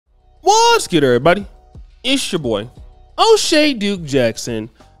What's good, everybody? It's your boy, O'Shea Duke Jackson,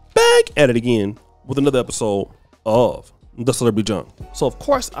 back at it again with another episode of The Celebrity Junk. So, of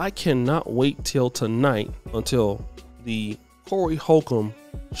course, I cannot wait till tonight until the Corey Holcomb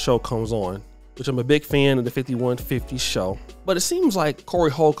show comes on, which I'm a big fan of the 5150 show. But it seems like Corey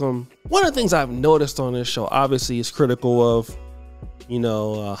Holcomb, one of the things I've noticed on this show, obviously, is critical of,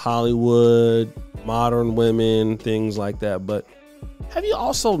 Hollywood, modern women, things like that. But have you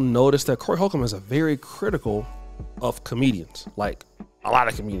also noticed that Corey Holcomb is very critical of comedians, like a lot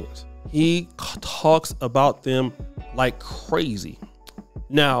of comedians? He talks about them like crazy.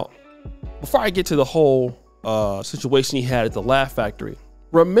 Now, before I get to the whole situation he had at the Laugh Factory,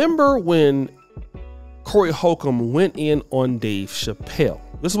 remember when Corey Holcomb went in on Dave Chappelle?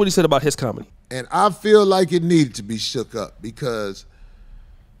 This is what he said about his comedy. And I feel like it needed to be shook up because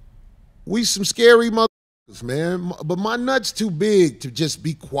we some scary motherfuckers, man. But my nut's too big to just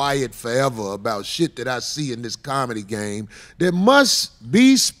be quiet forever about shit that I see in this comedy game that must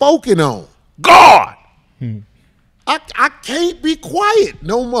be spoken on. God! I can't be quiet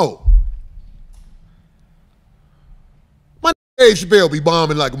no more. My Dave Chappelle be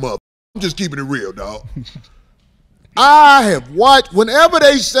bombing like a motherfucker. I'm just keeping it real, dog. I have watched, whenever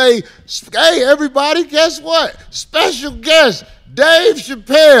they say, hey, everybody, guess what? Special guest, Dave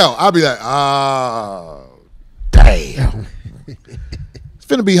Chappelle. I'll be like, damn. It's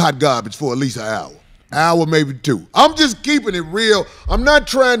finna be hot garbage for at least an hour, maybe two. I'm just keeping it real. I'm not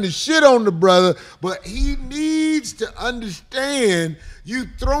trying to shit on the brother, but he needs to understand you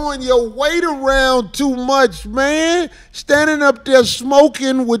throwing your weight around too much, man. Standing up there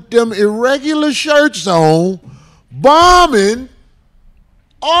smoking with them irregular shirts on, bombing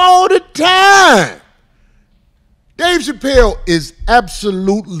all the time. Dave Chappelle is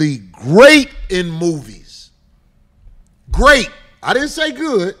absolutely great in movies. Great. I didn't say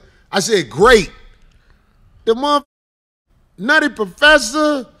good. I said great. The Nutty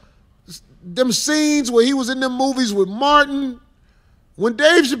Professor, them scenes where he was in them movies with Martin. When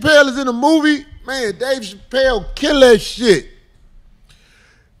Dave Chappelle is in a movie, man, Dave Chappelle kill that shit.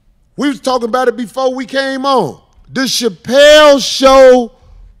 We was talking about it before we came on. The Chappelle show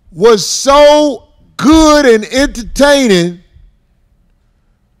was so good and entertaining.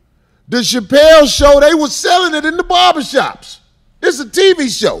 The Chappelle show, they were selling it in the barbershops. It's a TV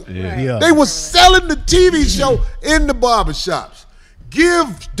show. Yeah. They were selling the TV show in the barbershops. Give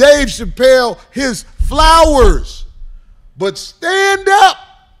Dave Chappelle his flowers, but stand up.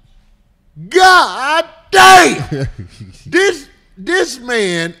 God damn. This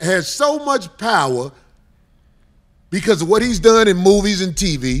man has so much power because of what he's done in movies and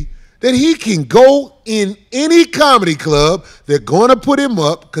TV that he can go in any comedy club. They're going to put him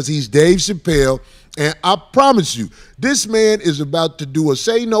up because he's Dave Chappelle. And I promise you, this man is about to do a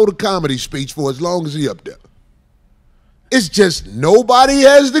say no to comedy speech for as long as he up there. It's just nobody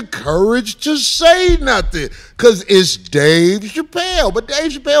has the courage to say nothing because it's Dave Chappelle. But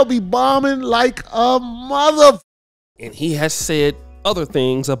Dave Chappelle be bombing like a mother. And he has said other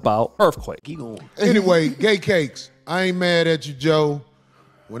things about Earthquake. Anyway, Gay Cakes, I ain't mad at you, Joe.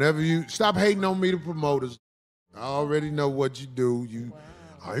 Whenever you stop hating on me, the promoters, I already know what you do.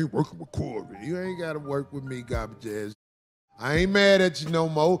 I ain't working with Corey. You ain't got to work with me, garbage ass. I ain't mad at you no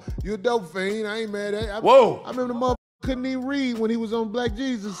more. You a dope fiend. I ain't mad at you. Whoa. I remember the motherfucker couldn't even read when he was on Black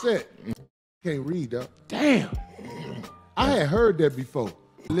Jesus set. Can't read, though. Damn. I had heard that before.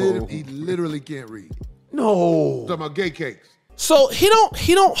 He literally can't read. No. I'm talking about Gay Cakes. So he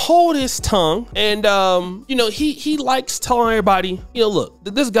don't hold his tongue, and he likes telling everybody, look,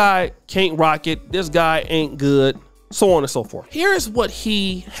 this guy can't rock it, this guy ain't good, so on and so forth. Here's what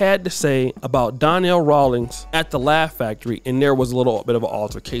he had to say about Donnell Rawlings at the Laugh Factory, and there was a little bit of an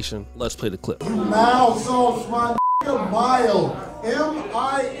altercation. Let's play the clip. You mild sauce, my nigga, mild.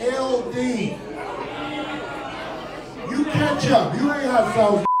 M-I-L-D. You ketchup. You ain't hot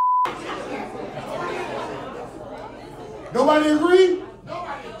sauce. Nobody agree?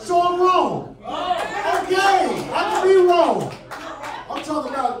 So I'm wrong. Okay, I can be wrong. I'm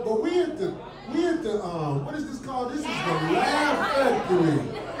talking about, but we at the what is this called? This is the Laugh Factory.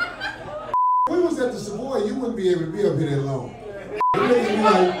 We was at the Savoy, you wouldn't be able to be up here that long. The niggas be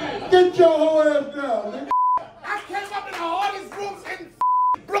like, get your whole ass down, nigga. I came up in the hardest rooms in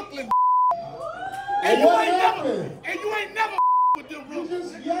Brooklyn. And what happened? And you ain't never with them rooms. You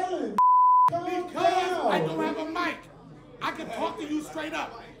just yelling. Because I don't have a mic. I can talk to you straight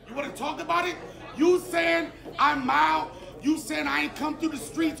up. You want to talk about it? You saying I'm mild. You saying I ain't come through the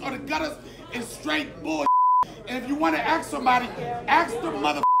streets or the gutters is straight bull. And if you want to ask somebody, ask the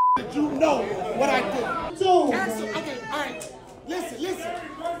mother that you know what I do. So, okay, all right. Listen.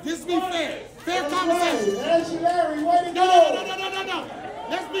 Just be fair. Fair conversation. Larry, way to go. No.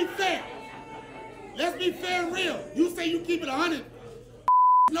 Let's be fair. Let's be fair and real. You say you keep it 100.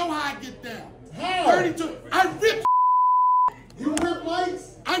 Know how I get down. How? 32. I rip. You rip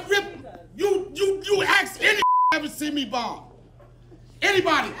mics? I rip. You ask any ever see me bomb.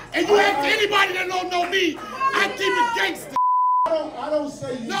 Anybody. And you ask anybody that don't know me, I keep it gangster. I don't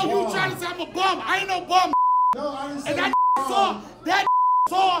say you. No, you trying to say I'm a bum. I ain't no bum. No, I didn't say And that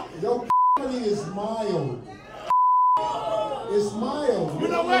saw. Your comedy is mild. It's mild. You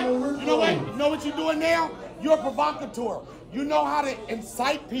know what? You know what? You know what you're doing now? You're a provocateur. You know how to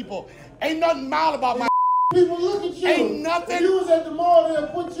incite people. Ain't nothing mild about my. People look at you. Ain't nothing. If you was at the mall, they'll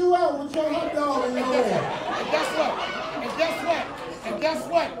put you out with your hot dog in your hand. And guess what? And guess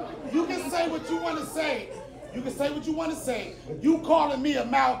what? You can say what you want to say. You can say what you want to say. You calling me a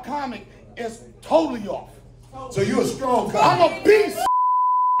mild comic is totally off. So you a strong comic. I'm a beast.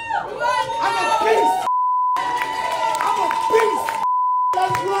 I'm a beast. I'm a beast.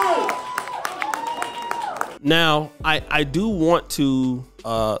 That's right. Now, I do want to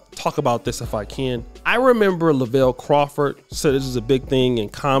talk about this if I can. I remember Lavelle Crawford said this is a big thing in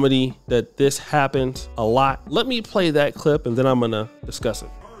comedy, that this happens a lot. Let me play that clip and then I'm gonna discuss it.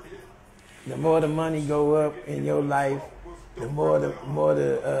 The more the money go up in your life, the more the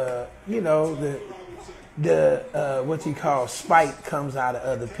what you call spite comes out of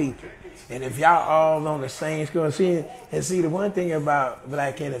other people. And if y'all all on the same score, see the one thing about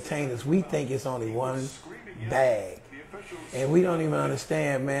black entertainers, we think it's only one bag. And we don't even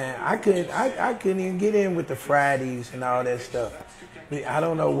understand, man. I couldn't even get in with the Fridays and all that stuff. I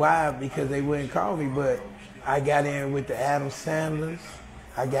don't know why, because they wouldn't call me, but I got in with the Adam Sandlers.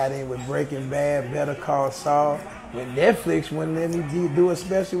 I got in with Breaking Bad, Better Call Saul. When Netflix wouldn't let me do a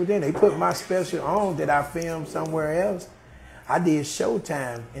special with them, they put my special on that I filmed somewhere else. I did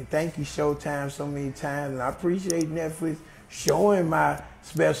Showtime, and thank you Showtime so many times, and I appreciate Netflix showing my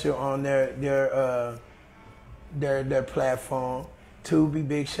special on their platform. Tubi,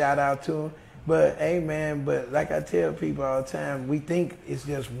 big shout out to them. But hey man, but like I tell people all the time, we think it's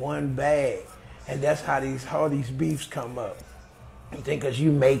just one bag, and that's how all these beefs come up. You think because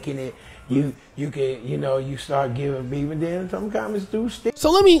you making it, you can, you start giving beef, and then some comments do stick.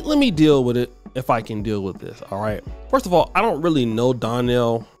 So let me deal with it if I can deal with this. All right. First of all, I don't really know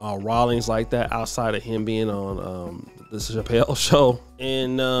Donnell Rawlings like that outside of him being on the Chappelle show.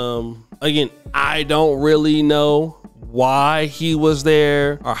 And again, I don't really know why he was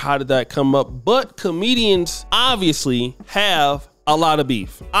there or how did that come up. But comedians obviously have a lot of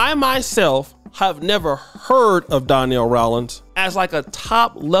beef. I myself have never heard of Donnell Rawlings as like a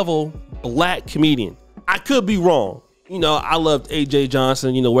top level black comedian. I could be wrong. I loved AJ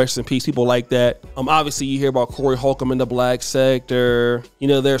Johnson, rest in peace, people like that. Obviously you hear about Corey Holcomb in the black sector.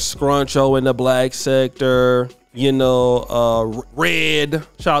 There's Scruncho in the black sector. Red,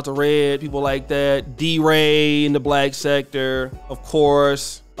 shout out to Red, people like that. D-Ray in the black sector, of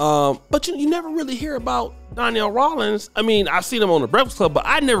course. But you never really hear about Donnell Rawlings. I mean, I've seen him on the Breakfast Club, but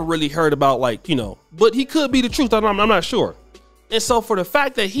I never really heard about but he could be the truth. I'm not sure. And so for the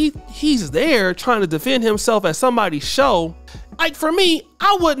fact that he's there trying to defend himself at somebody's show, like for me,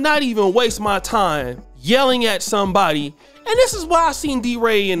 I would not even waste my time yelling at somebody. And this is why I seen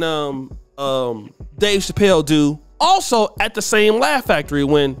D-Ray and Dave Chappelle do also at the same Laugh Factory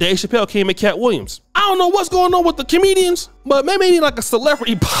when Dave Chappelle came at Cat Williams. I don't know what's going on with the comedians, but maybe they need like a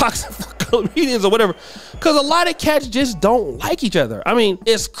celebrity box for comedians or whatever, because a lot of cats just don't like each other. I mean,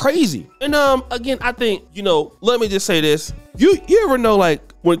 it's crazy. And again, I think, let me just say this. You ever know, like,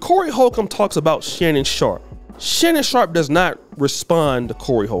 when Corey Holcomb talks about Shannon Sharpe does not respond to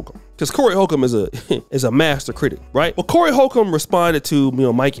Corey Holcomb, because Corey Holcomb is a master critic, right? Well, Corey Holcomb responded to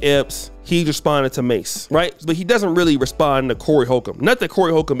Mike Epps. He responded to Mace, right? But he doesn't really respond to Corey Holcomb. Not that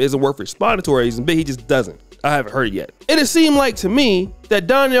Corey Holcomb isn't worth responding to or reason, but he just doesn't. I haven't heard it yet. It seemed like to me that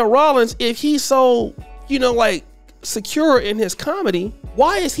Donnell Rawlings, if he's so, like secure in his comedy,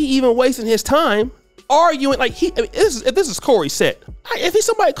 why is he even wasting his time arguing? Like if this is Corey's set, if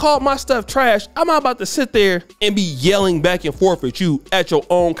somebody called my stuff trash, I'm not about to sit there and be yelling back and forth at you at your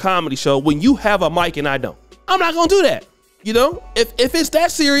own comedy show when you have a mic and I don't. I'm not gonna do that. If it's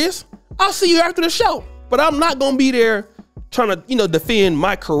that serious, I'll see you after the show. But I'm not gonna be there trying to, defend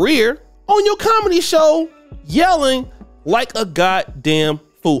my career on your comedy show, yelling like a goddamn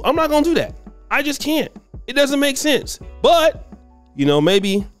fool. I'm not gonna do that. I just can't. It doesn't make sense. But,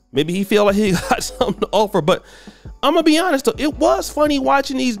 maybe he feel like he got something to offer. But I'm gonna be honest though, it was funny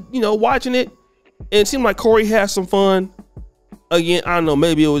watching watching it. And it seemed like Corey had some fun. Again, I don't know,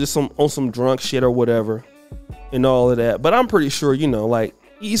 maybe it was just on some drunk shit or whatever and all of that. But I'm pretty sure,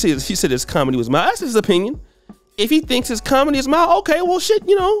 he said his comedy was mild. That's his opinion. If he thinks his comedy is mild, okay, well, shit,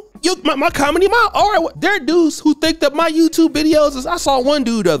 you know, my comedy mild. All right, there are dudes who think that my YouTube videos is. I saw one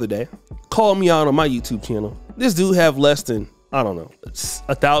dude the other day call me out on my YouTube channel. This dude have less than, I don't know,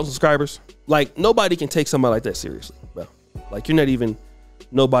 1,000 subscribers. Like, nobody can take somebody like that seriously, bro. Like, you're not even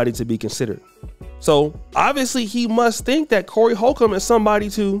nobody to be considered. So obviously he must think that Corey Holcomb is somebody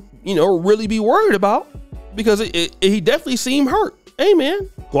to, you know, really be worried about, because he definitely seemed hurt. Hey man,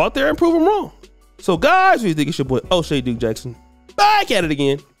 go out there and prove him wrong. So guys, what do you think? It's your boy O'Shea Duke Jackson back at it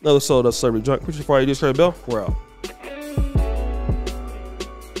again. Another Sold Up Celebrity Drunk. Appreciate for all you do, Trey Bell. We're out.